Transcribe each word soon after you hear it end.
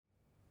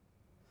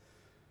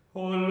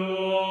O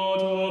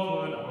Lord,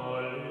 open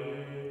our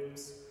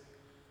lips,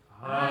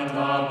 and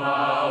our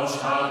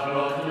mouth shall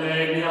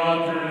proclaim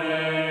your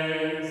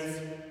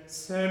praise.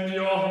 Send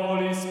your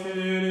Holy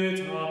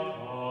Spirit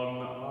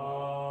upon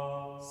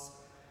us,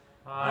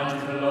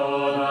 and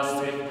clothe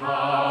us with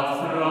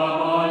power from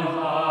on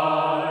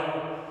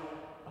high.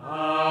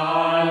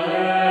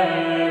 Alleluia.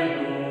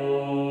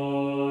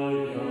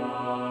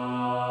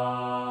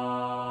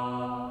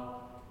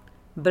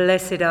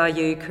 Blessed are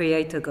you,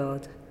 Creator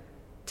God.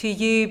 To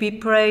you be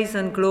praise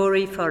and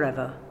glory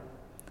forever.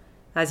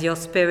 As your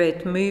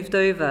Spirit moved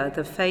over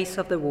the face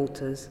of the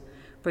waters,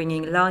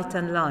 bringing light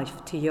and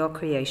life to your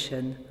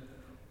creation,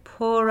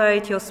 pour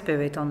out your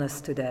Spirit on us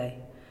today,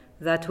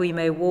 that we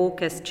may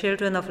walk as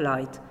children of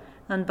light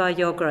and by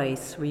your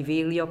grace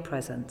reveal your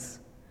presence.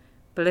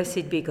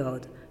 Blessed be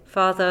God,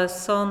 Father,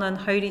 Son, and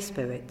Holy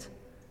Spirit.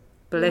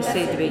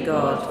 Blessed be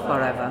God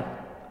forever.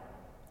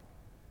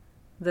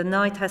 The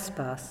night has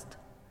passed,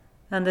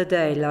 and the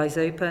day lies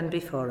open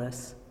before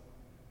us.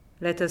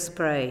 Let us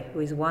pray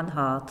with one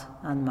heart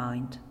and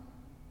mind.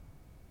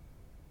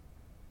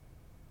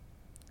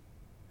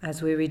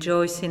 As we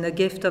rejoice in the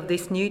gift of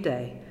this new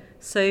day,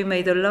 so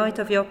may the light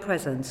of your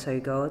presence, O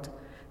God,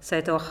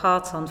 set our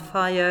hearts on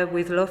fire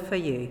with love for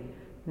you,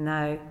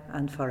 now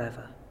and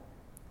forever.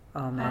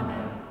 Amen.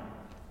 Amen.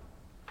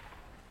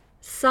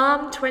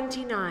 Psalm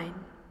 29.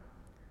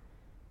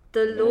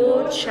 The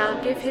Lord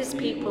shall give his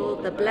people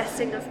the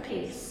blessing of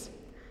peace.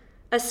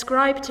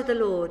 Ascribe to the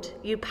Lord,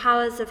 you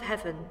powers of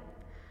heaven.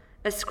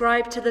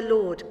 Ascribe to the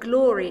Lord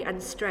glory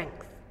and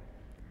strength.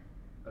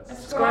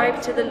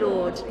 Ascribe to the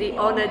Lord the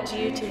honor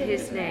due to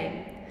his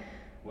name.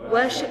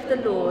 Worship the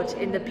Lord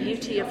in the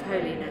beauty of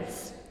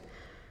holiness.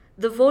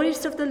 The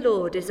voice of the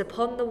Lord is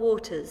upon the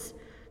waters.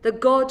 The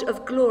God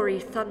of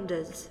glory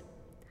thunders.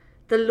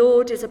 The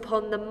Lord is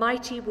upon the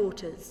mighty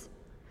waters.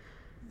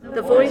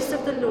 The voice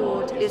of the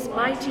Lord is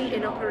mighty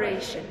in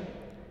operation.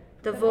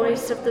 The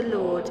voice of the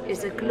Lord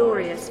is a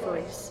glorious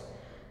voice.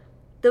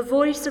 The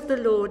voice of the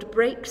Lord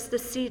breaks the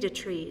cedar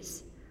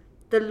trees.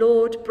 The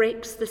Lord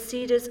breaks the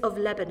cedars of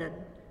Lebanon.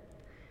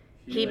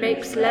 He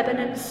makes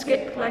Lebanon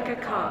skip like a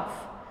calf,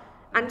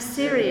 and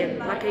Syrian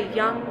like a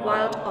young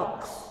wild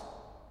ox.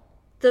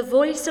 The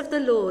voice of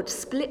the Lord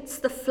splits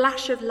the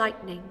flash of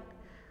lightning.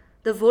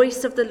 The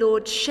voice of the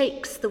Lord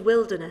shakes the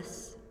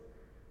wilderness.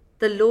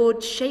 The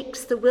Lord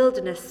shakes the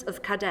wilderness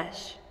of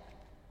Kadesh.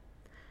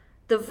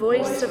 The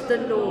voice of the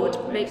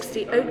Lord makes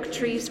the oak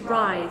trees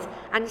writhe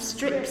and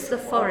strips the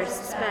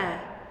forests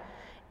bare.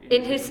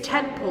 In his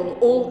temple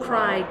all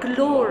cry,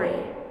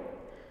 "Glory!"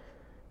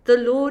 The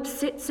Lord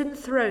sits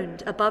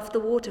enthroned above the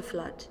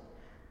waterflood.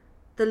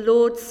 The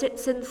Lord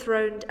sits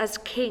enthroned as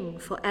King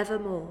for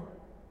evermore.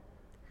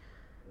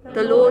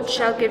 The Lord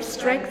shall give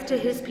strength to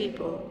his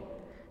people.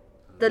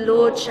 The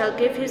Lord shall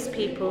give his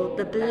people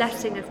the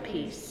blessing of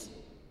peace.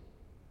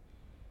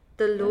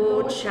 The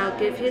Lord shall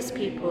give his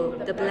people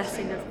the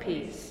blessing of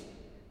peace.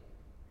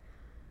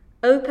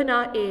 Open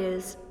our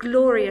ears,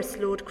 glorious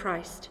Lord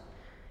Christ,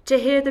 to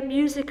hear the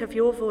music of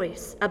your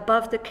voice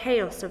above the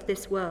chaos of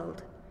this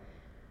world.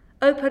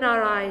 Open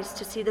our eyes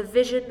to see the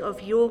vision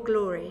of your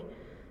glory,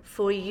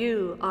 for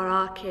you are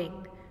our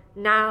King,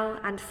 now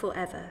and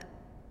forever.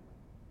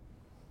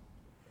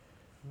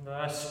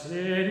 The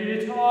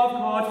Spirit of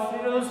God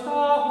fills the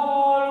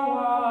whole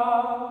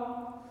world.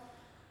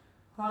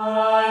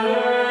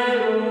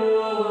 Alleluia.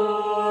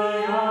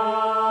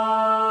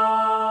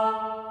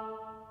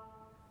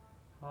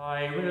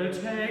 I will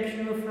take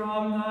you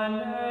from the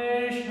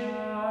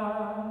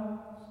nations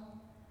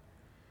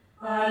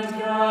and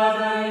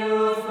gather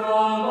you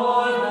from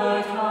all the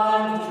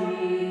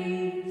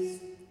countries.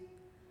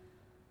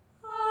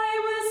 I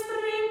will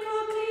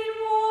sprinkle clean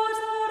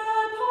water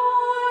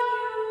upon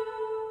you,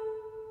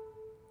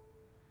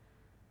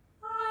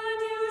 and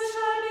you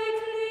shall be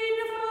clean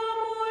from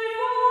all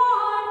your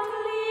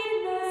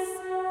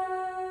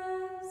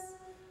uncleannesses.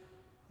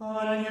 A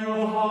new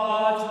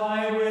heart I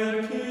will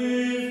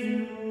give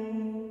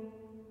you,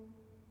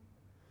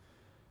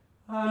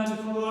 and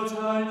put a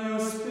new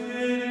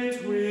spirit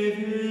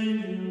within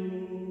you.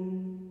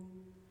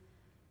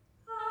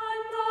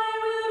 And I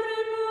will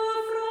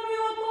remove from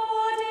your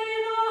body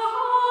the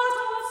heart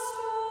of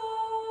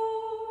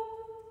stone,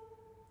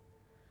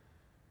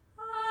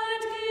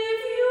 and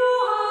give you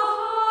a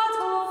heart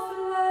of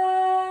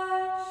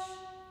flesh.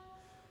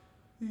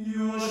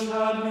 You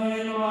shall be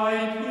my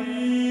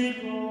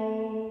people,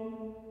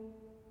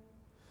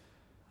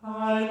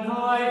 and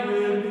I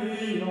will be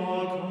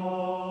your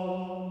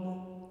God.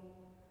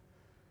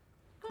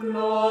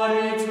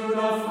 Glory to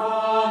the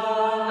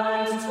Father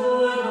and to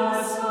the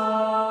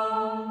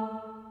Son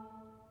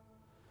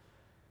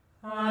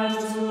and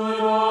to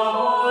the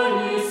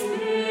Holy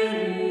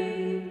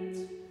Spirit,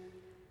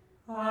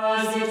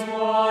 as it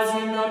was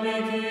in the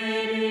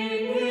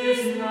beginning,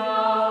 is now,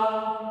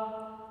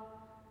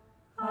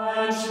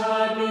 and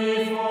shall be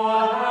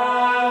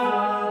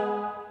forever.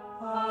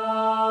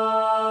 Amen.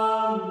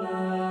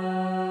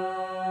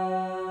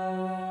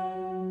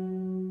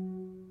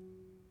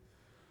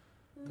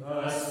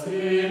 The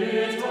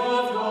Spirit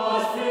of God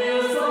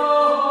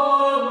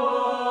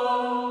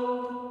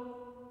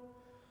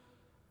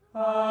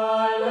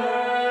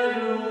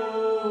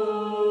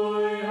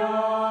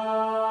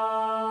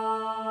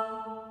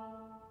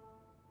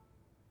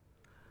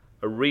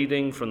A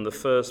reading from the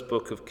first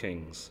book of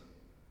Kings.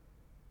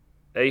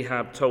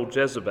 Ahab told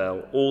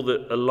Jezebel all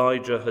that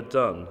Elijah had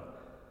done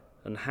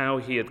and how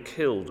he had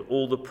killed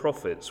all the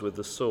prophets with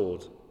the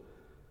sword.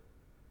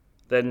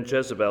 Then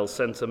Jezebel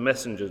sent a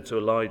messenger to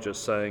Elijah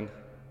saying,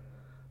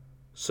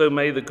 "So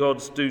may the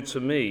gods do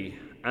to me,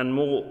 and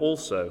more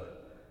also,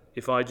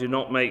 if I do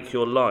not make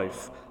your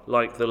life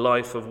like the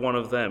life of one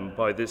of them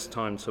by this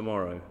time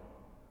tomorrow."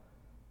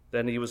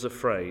 Then he was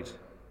afraid.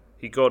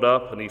 He got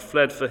up and he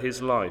fled for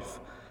his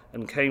life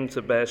and came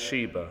to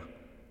Beersheba,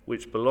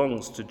 which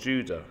belongs to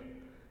Judah.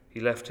 He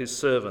left his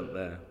servant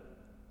there.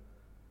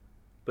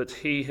 But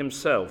he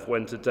himself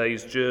went a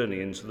day's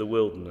journey into the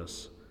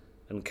wilderness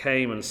and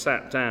came and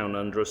sat down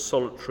under a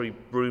solitary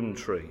broom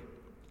tree.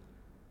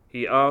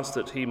 He asked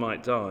that he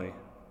might die.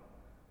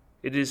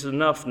 "It is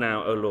enough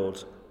now, O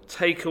Lord,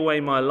 take away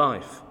my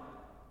life,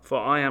 for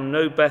I am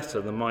no better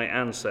than my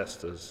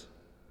ancestors."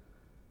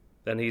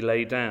 Then he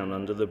lay down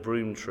under the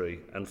broom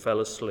tree and fell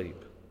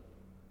asleep.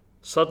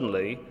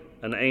 Suddenly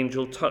an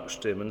angel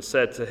touched him and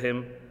said to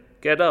him,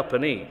 "Get up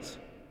and eat."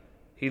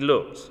 He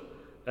looked,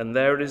 and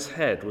there at his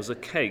head was a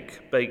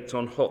cake baked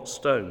on hot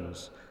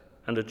stones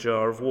and a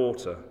jar of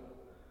water.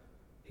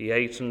 He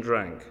ate and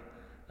drank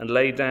and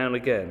lay down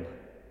again.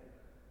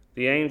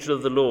 The angel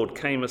of the Lord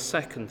came a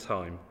second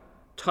time,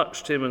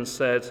 touched him and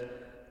said,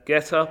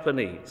 "Get up and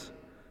eat,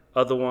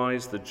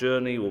 otherwise the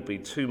journey will be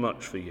too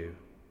much for you."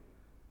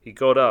 He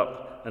got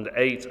up and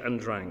ate and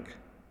drank.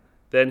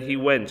 Then he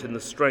went in the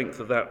strength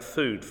of that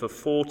food for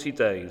 40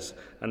 days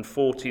and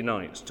 40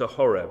 nights to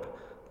Horeb,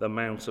 the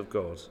mount of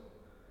God.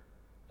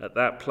 At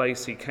that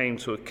place he came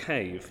to a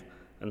cave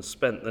and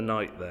spent the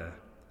night there.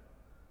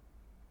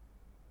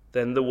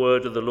 Then the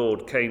word of the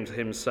Lord came to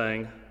him,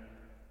 saying,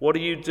 "What are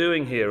you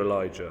doing here,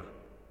 Elijah?"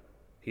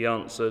 He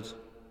answered,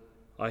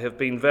 "I have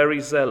been very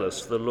zealous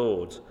for the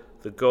Lord,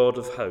 the God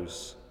of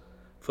hosts,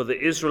 for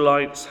the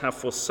Israelites have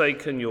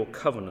forsaken your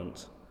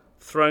covenant,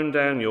 thrown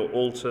down your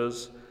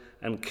altars,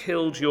 and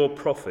killed your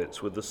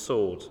prophets with the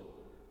sword.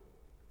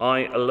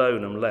 I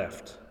alone am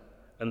left,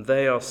 and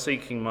they are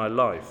seeking my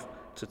life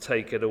to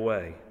take it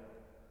away."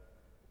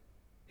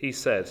 He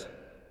said,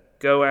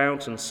 "Go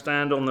out and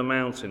stand on the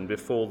mountain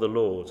before the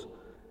Lord,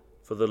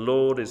 for the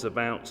Lord is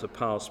about to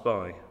pass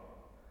by."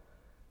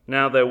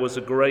 Now there was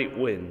a great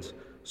wind,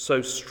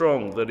 so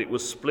strong that it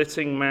was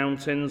splitting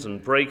mountains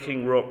and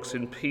breaking rocks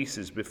in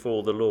pieces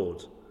before the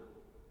Lord.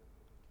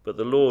 But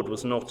the Lord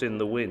was not in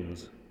the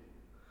wind.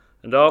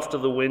 And after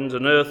the wind,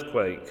 an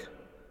earthquake,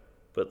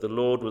 but the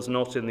Lord was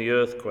not in the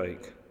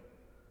earthquake.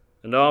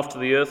 And after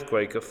the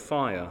earthquake, a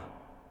fire,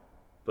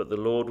 but the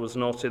Lord was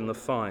not in the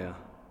fire.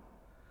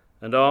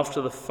 And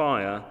after the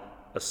fire,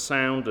 a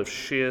sound of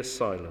sheer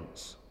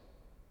silence.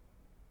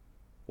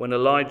 When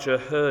Elijah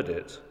heard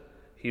it,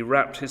 he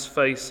wrapped his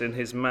face in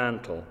his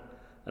mantle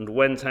and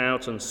went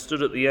out and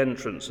stood at the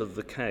entrance of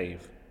the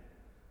cave.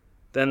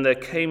 Then there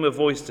came a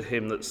voice to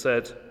him that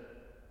said,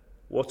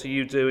 "What are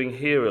you doing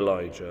here,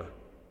 Elijah?"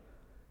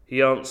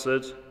 He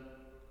answered,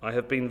 "I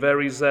have been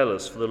very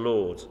zealous for the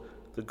Lord,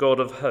 the God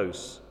of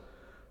hosts,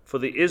 for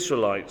the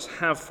Israelites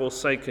have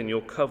forsaken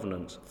your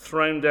covenant,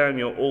 thrown down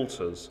your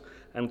altars,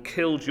 and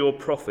killed your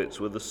prophets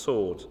with the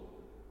sword.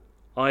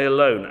 I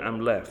alone am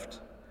left,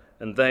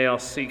 and they are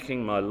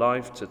seeking my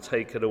life to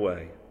take it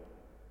away."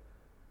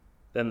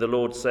 Then the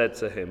Lord said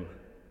to him,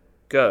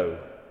 "Go,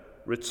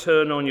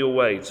 return on your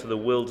way to the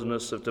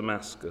wilderness of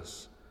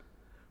Damascus.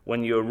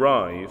 When you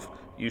arrive,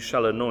 you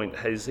shall anoint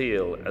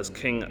Hazael as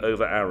king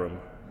over Aram.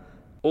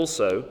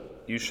 Also,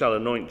 you shall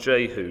anoint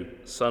Jehu,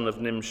 son of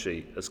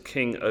Nimshi, as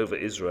king over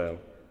Israel.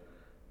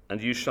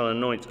 And you shall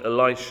anoint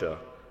Elisha,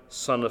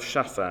 son of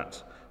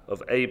Shaphat,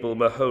 of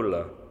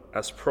Abel-Meholah,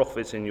 as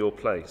prophet in your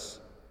place.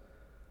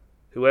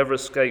 Whoever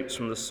escapes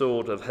from the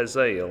sword of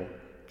Hazael,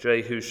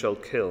 Jehu shall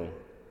kill,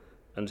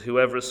 and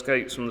whoever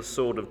escapes from the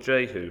sword of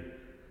Jehu,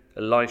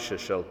 Elisha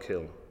shall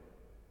kill.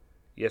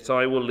 Yet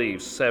I will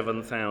leave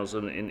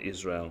 7,000 in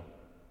Israel,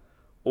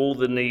 all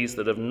the knees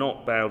that have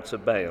not bowed to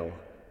Baal,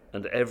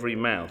 and every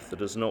mouth that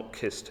has not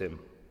kissed him."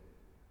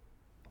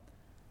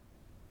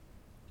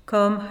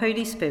 Come,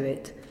 Holy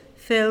Spirit,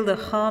 fill the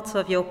hearts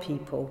of your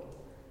people,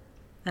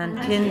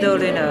 and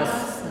kindle in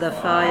us the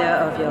fire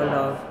of your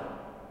love.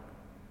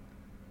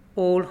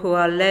 All who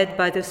are led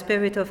by the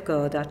Spirit of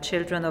God are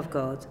children of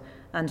God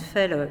and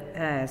fellow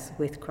heirs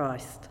with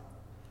Christ.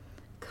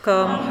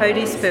 Come,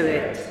 Holy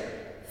Spirit,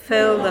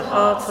 fill the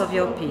hearts of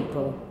your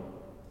people.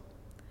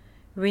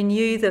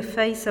 Renew the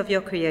face of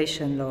your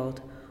creation, Lord,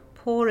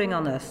 pouring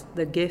on us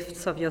the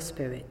gifts of your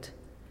Spirit,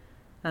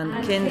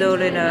 and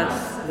kindle in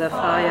us the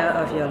fire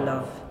of your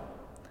love.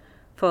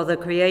 For the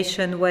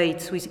creation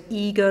waits with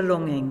eager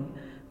longing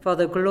for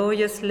the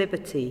glorious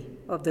liberty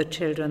of the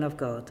children of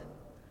God.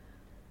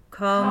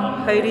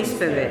 Come, Holy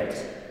Spirit,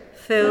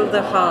 fill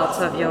the hearts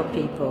of your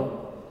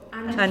people,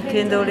 and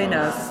kindle in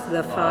us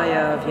the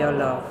fire of your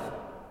love.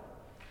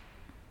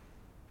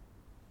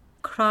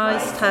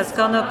 Christ has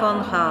gone up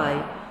on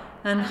high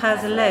and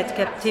has led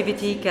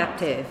captivity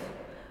captive.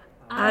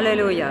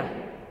 Alleluia.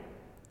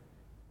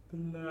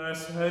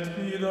 Blessed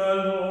be the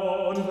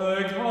Lord,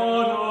 the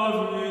God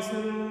of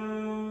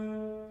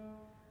Israel,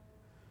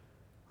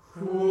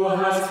 who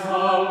has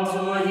come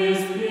to his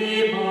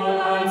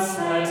people and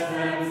set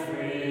them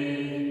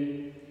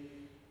free.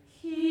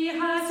 He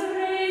has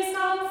raised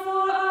up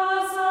for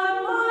us a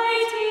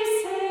mighty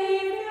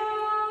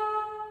Saviour,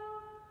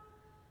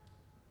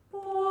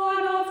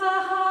 born of the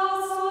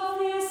house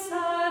of his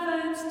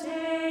servant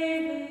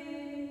David.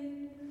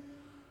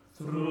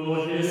 Through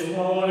his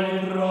holy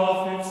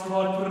prophets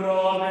God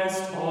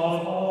promised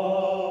of old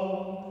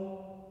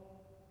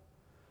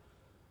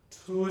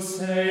to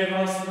save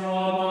us from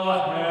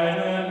our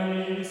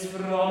enemies,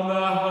 from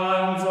the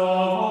hands of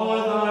all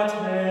that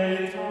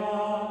hate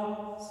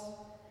us,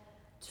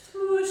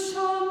 To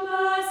show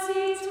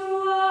mercy to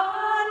our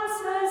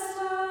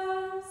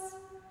ancestors,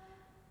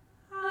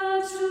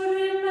 and to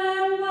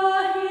remember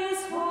his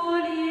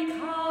holy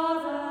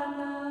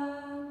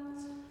covenant.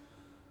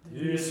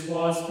 This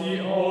was the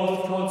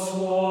oath God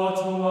swore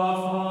to our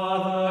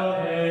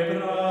father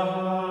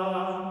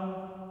Abraham,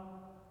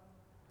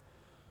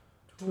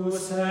 to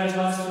set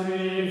us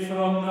free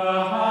from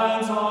the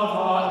hands of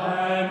our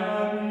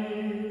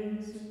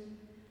enemies,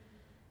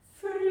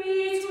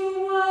 Free to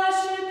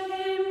worship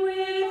him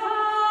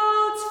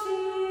without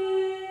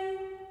fear,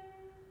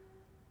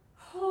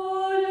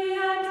 holy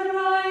and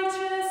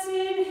righteous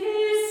in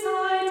his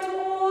sight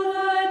all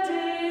the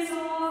days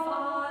of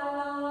our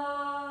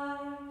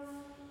life.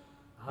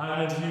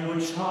 and you,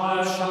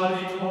 child, shall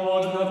be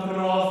called the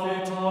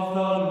prophet of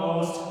the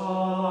Most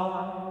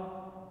High.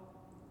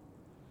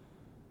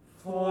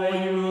 For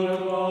you will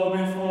go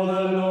before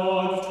the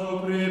Lord to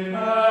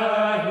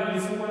prepare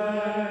his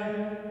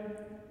way,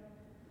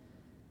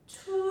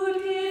 To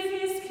give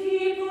his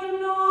people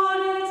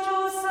knowledge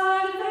of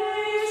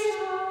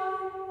salvation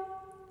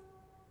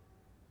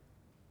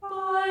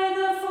by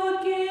the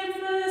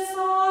forgiveness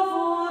of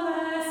all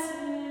their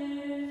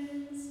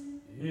sins.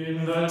 in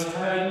the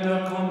tender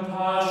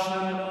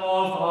compassion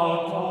of our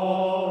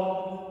God.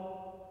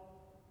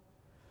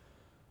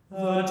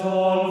 The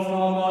dawn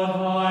from on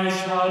high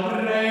shall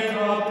break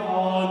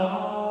upon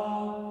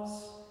us,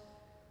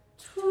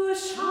 To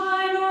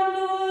shine on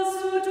those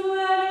who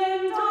dwell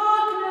in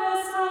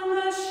darkness and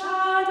the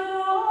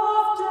shadow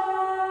of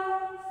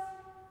death,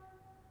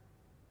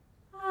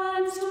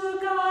 and to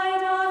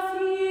guide our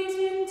feet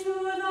into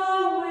the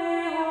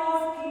way of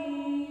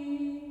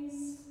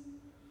peace.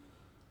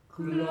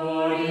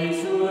 Glory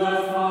to the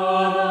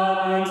Father,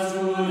 and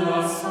to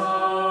the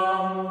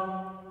Son,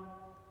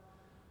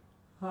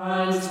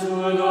 and to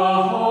the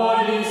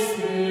Holy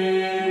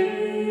Spirit,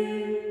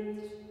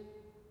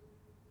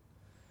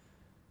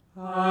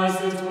 as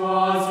it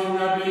was in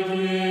the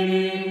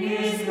beginning,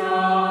 is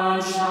now,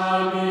 and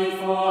shall be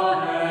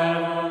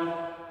forever.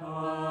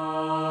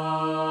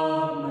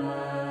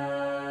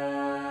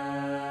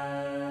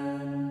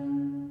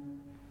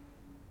 Amen.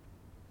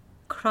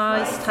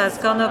 Christ has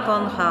gone up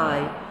on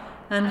high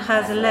and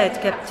has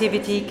led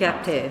captivity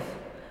captive.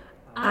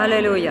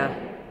 Alleluia.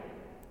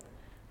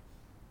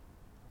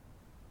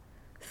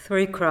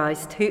 Through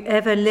Christ, who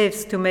ever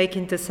lives to make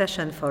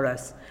intercession for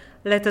us,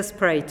 let us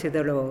pray to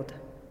the Lord.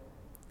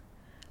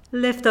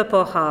 Lift up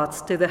our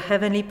hearts to the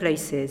heavenly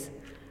places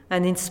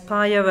and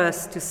inspire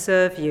us to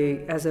serve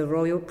you as a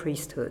royal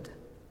priesthood.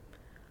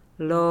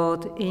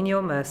 Lord, in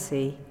your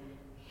mercy,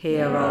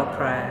 hear our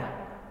prayer.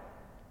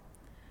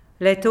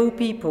 Let all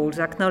peoples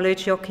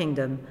acknowledge your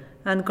kingdom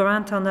and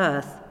grant on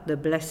earth the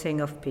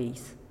blessing of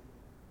peace.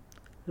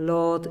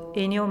 Lord,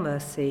 in your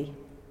mercy,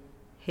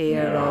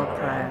 hear our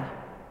prayer.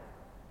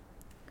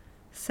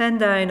 Send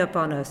down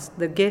upon us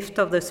the gift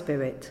of the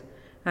Spirit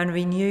and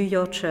renew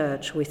your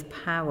church with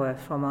power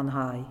from on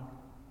high.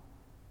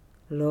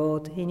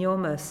 Lord, in your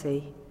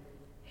mercy,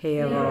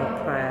 hear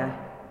our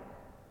prayer.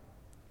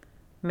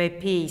 May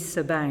peace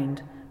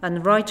abound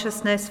and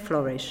righteousness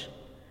flourish,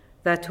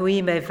 that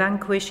we may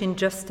vanquish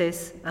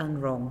injustice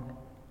and wrong.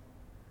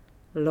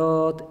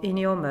 Lord, in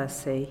your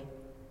mercy,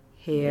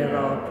 hear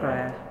our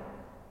prayer.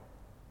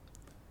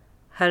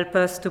 Help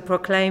us to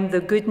proclaim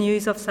the good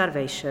news of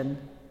salvation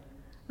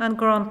and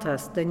grant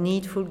us the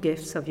needful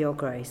gifts of your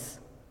grace.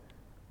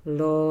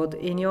 Lord,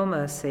 in your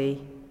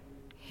mercy,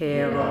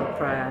 hear our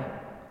prayer.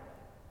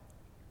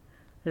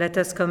 Let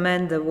us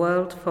commend the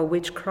world for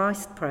which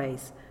Christ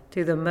prays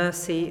to the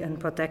mercy and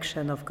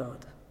protection of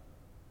God.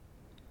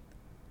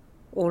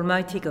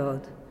 Almighty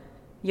God,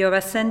 your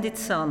ascended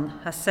Son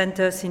has sent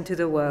us into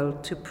the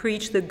world to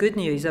preach the good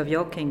news of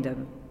your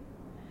kingdom.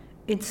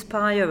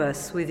 Inspire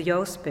us with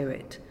your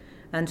Spirit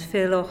and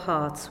fill our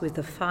hearts with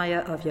the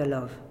fire of your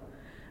love,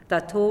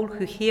 that all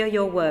who hear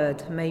your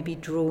word may be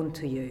drawn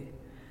to you.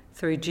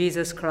 Through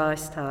Jesus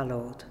Christ our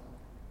Lord.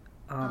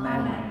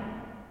 Amen.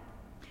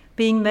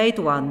 Being made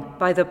one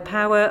by the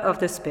power of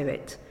the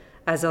Spirit,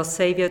 as our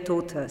Saviour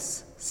taught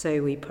us,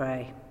 so we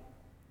pray.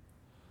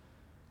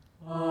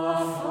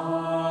 Our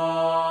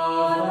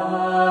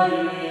Father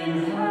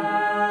in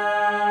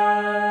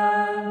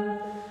heaven,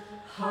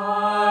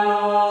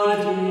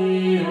 hallowed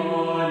be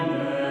your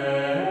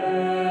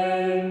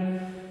name.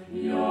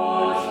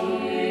 Your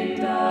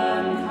kingdom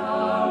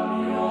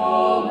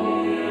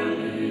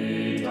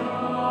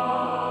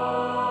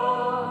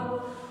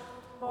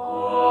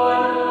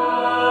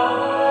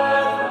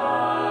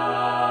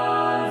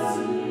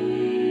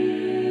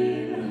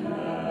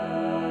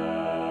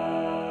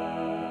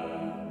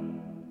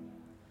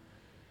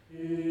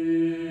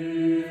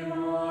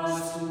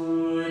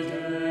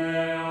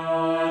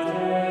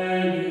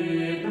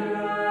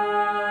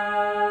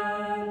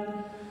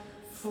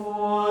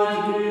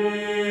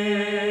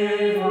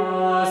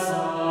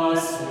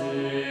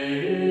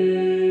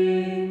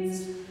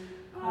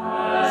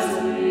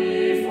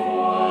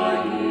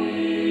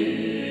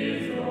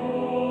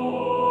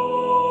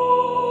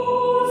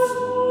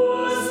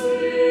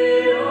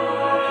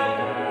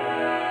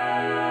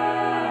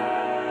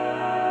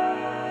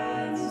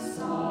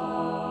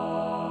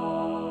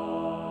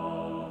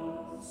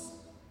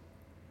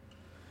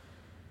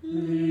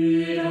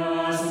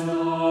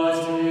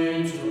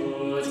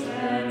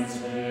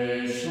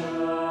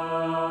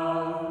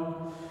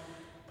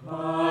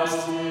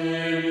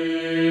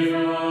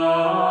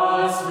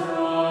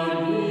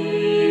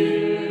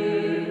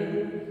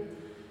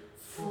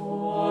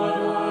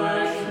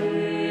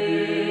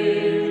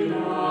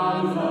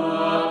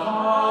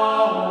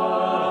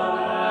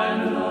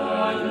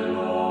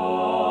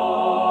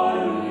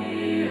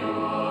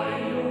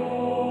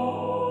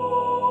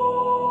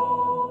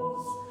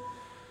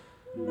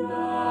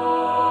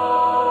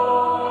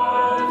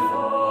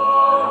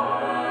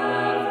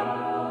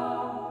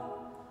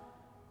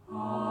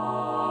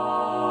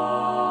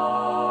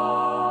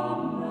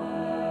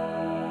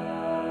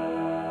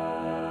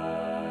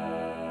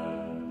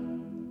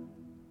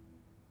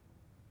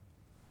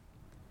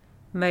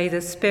May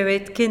the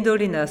Spirit kindle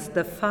in us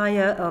the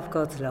fire of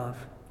God's love.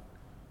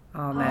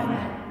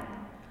 Amen.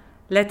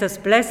 Let us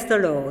bless the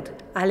Lord.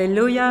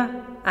 Alleluia,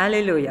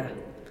 alleluia.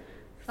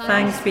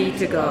 Thanks be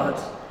to God.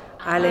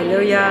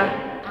 Alleluia,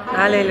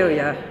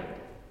 alleluia.